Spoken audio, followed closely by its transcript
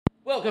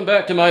Welcome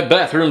back to my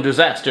bathroom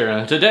disaster,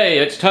 and today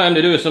it's time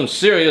to do some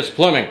serious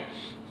plumbing.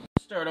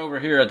 Let's start over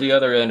here at the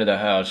other end of the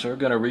house. We're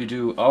going to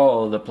redo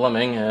all of the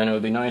plumbing, and it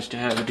would be nice to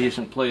have a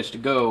decent place to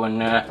go, and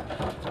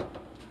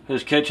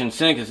this kitchen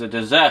sink is a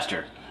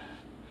disaster.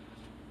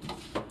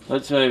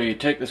 Let's maybe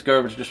take this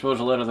garbage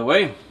disposal out of the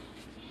way,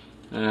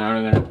 and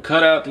I'm going to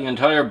cut out the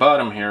entire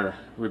bottom here,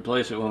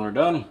 replace it when we're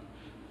done.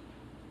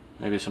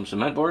 Maybe some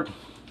cement board,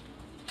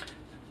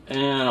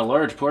 and a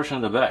large portion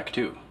of the back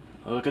too.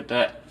 Look at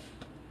that.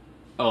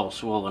 All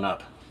swollen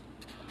up.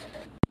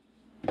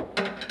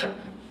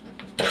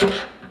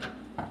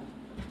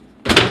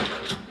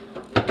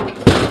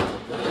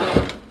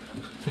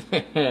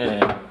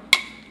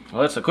 Well,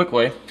 that's the quick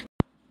way.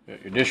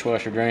 Got your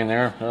dishwasher drain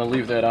there. I'll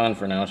leave that on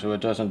for now so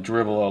it doesn't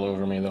dribble all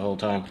over me the whole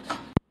time.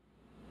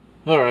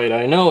 Alright,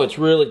 I know it's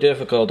really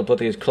difficult to put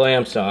these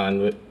clamps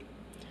on,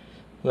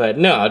 but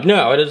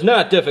no, it is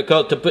not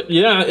difficult to put,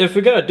 if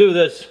you're gonna do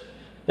this,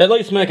 at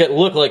least make it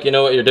look like you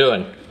know what you're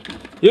doing.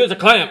 Use a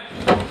clamp!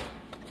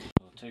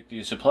 Take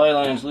these supply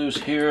lines loose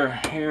here,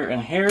 here,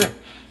 and here.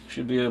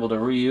 Should be able to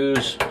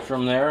reuse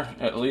from there,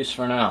 at least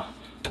for now.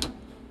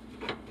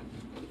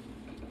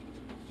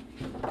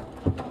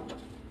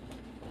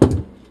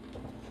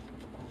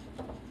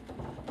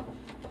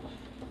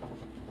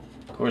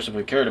 Of course, if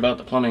we cared about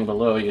the plumbing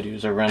below, you'd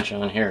use a wrench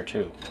on here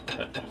too.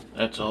 But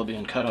that's all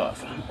being cut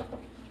off.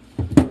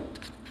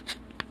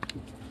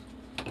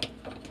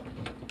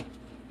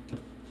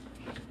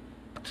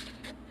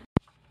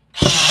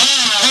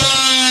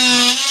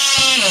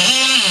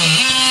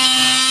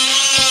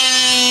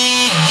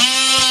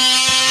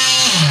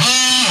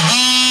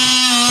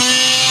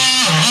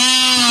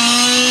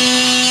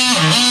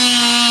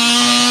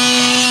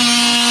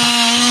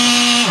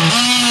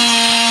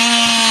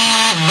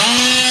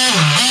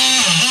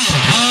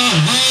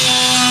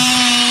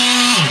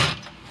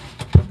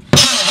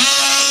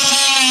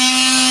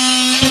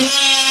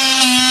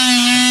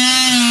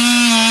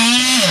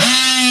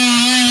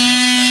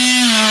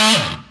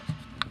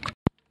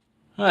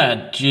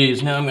 Ah,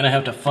 geez, now I'm gonna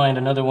have to find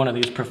another one of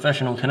these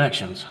professional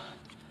connections.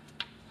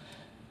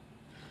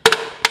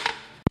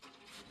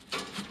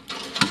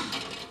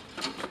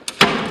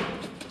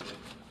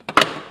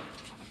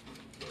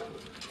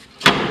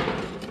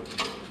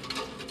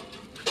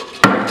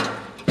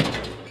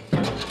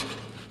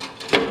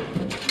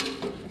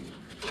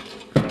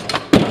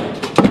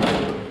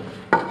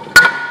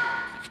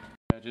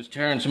 Just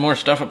tearing some more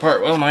stuff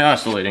apart while my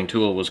oscillating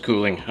tool was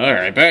cooling.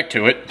 Alright, back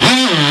to it.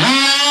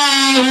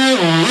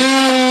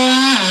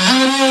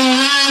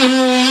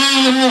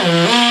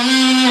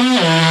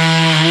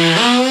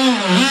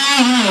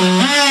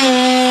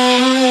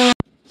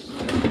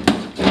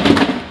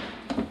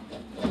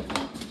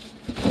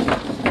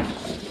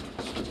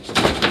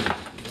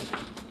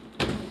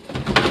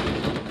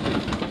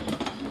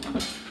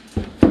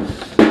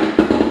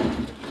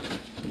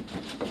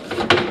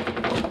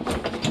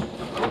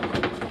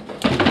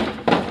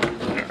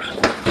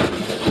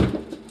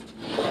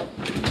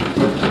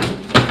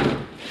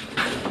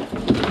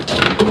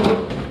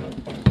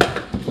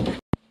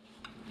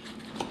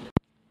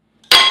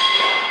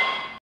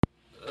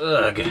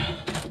 Ugh.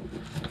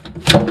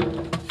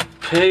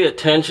 Pay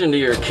attention to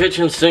your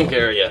kitchen sink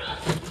area.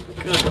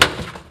 Good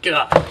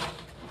God.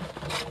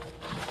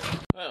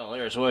 Well,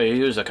 there's why you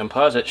use the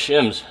composite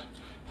shims.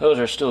 Those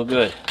are still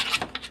good.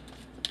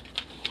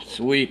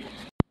 Sweet.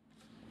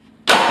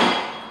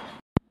 That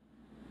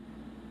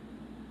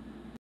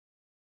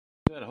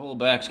whole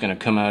back's gonna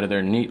come out of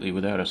there neatly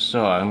without a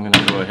saw. I'm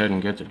gonna go ahead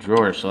and get the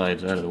drawer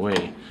slides out of the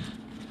way.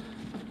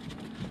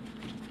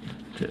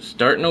 Just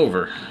starting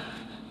over.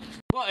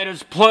 Why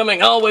does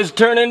plumbing always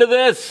turn into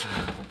this?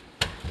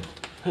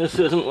 This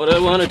isn't what I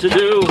wanted to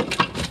do.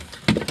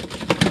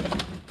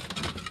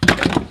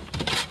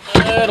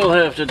 That'll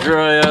have to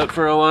dry out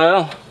for a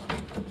while.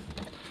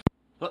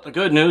 But the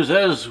good news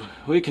is,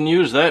 we can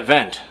use that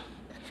vent.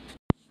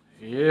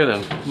 Yeah,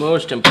 the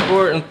most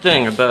important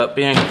thing about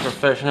being a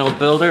professional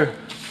builder,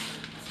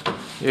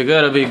 you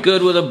gotta be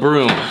good with a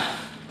broom.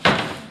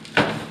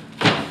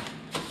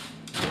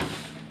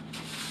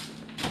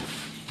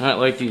 Not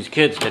like these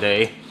kids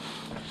today.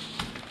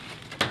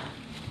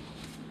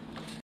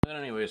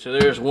 Anyway, so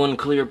there's one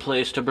clear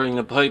place to bring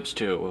the pipes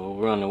to. We'll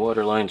run the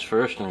water lines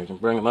first and we can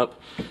bring them up.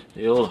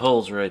 The old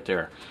hole's right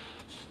there.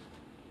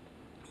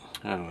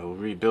 And we'll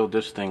rebuild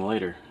this thing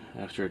later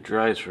after it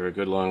dries for a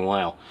good long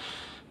while.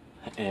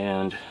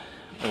 And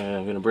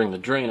I'm going to bring the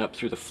drain up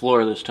through the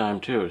floor this time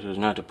too, so as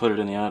not to put it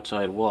in the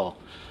outside wall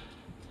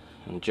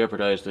and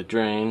jeopardize the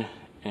drain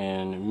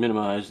and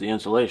minimize the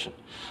insulation.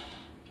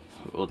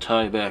 We'll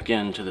tie back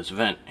into this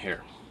vent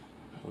here.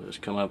 We'll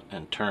just come up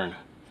and turn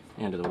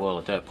into the wall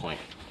at that point.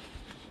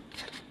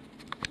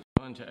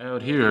 On to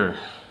out here.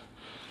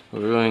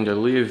 We're going to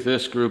leave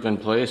this group in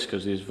place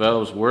because these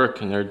valves work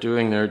and they're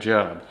doing their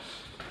job.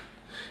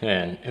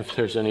 And if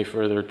there's any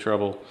further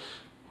trouble,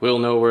 we'll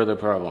know where the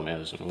problem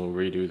is and we'll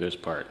redo this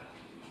part.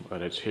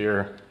 But it's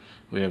here.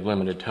 We have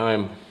limited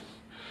time.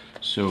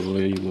 So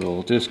we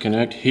will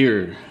disconnect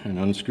here and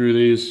unscrew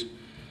these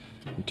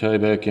and tie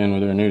back in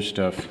with our new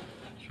stuff.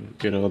 So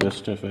get all this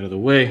stuff out of the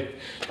way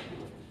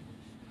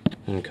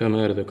and come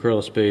out of the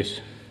crawl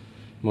space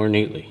more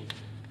neatly.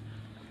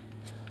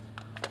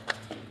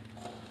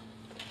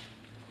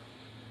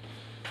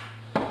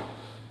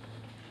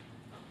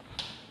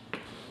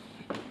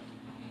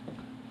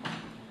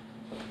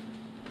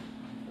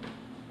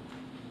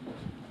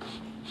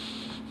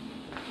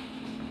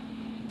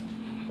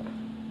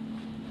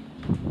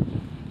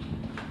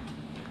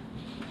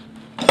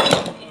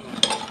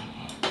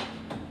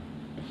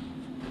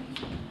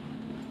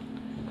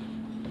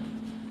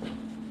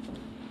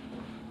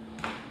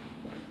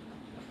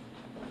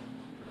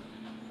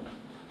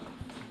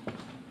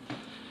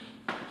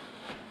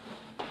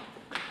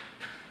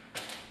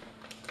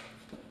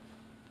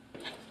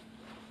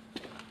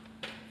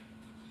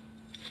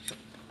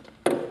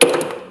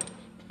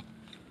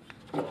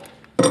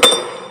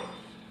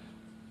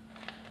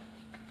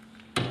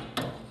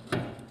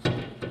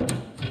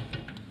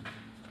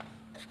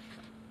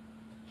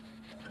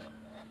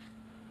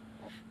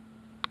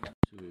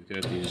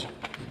 We've got these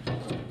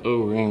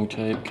O-ring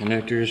type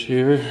connectors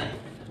here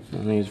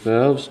on these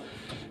valves.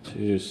 So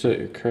you just set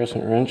your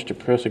crescent wrench to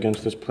press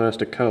against this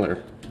plastic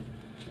collar.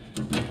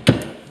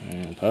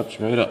 And it pops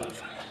right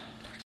off.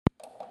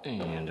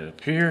 And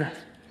up here.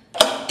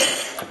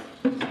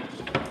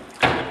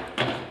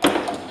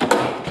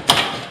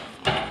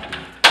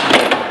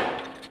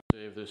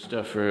 Save this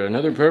stuff for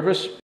another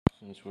purpose.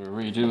 Since we're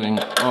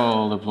redoing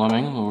all the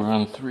plumbing, we'll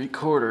run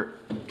 3/4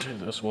 to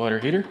this water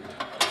heater.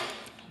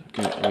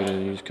 Get rid of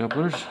these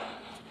couplers.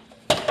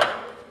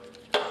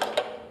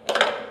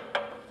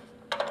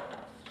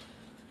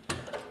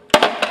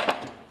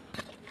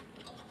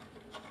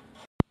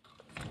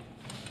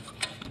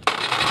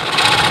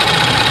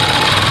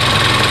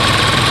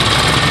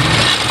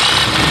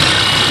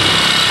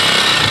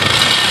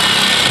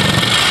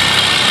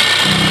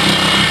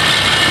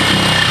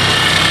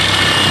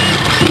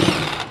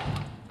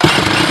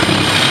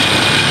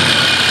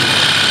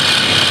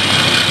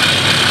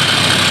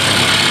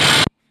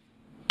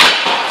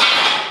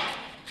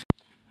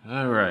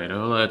 Alright,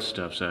 all that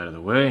stuff's out of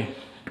the way.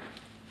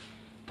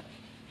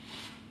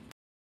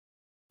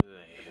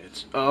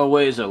 It's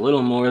always a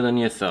little more than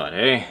you thought,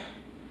 eh?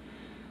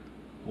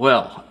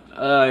 Well,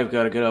 I've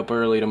got to get up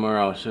early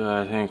tomorrow, so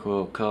I think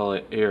we'll call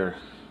it here.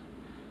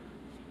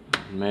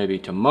 Maybe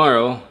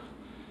tomorrow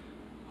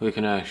we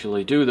can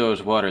actually do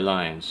those water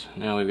lines.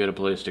 Now we've got a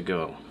place to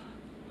go.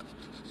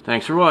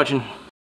 Thanks for watching.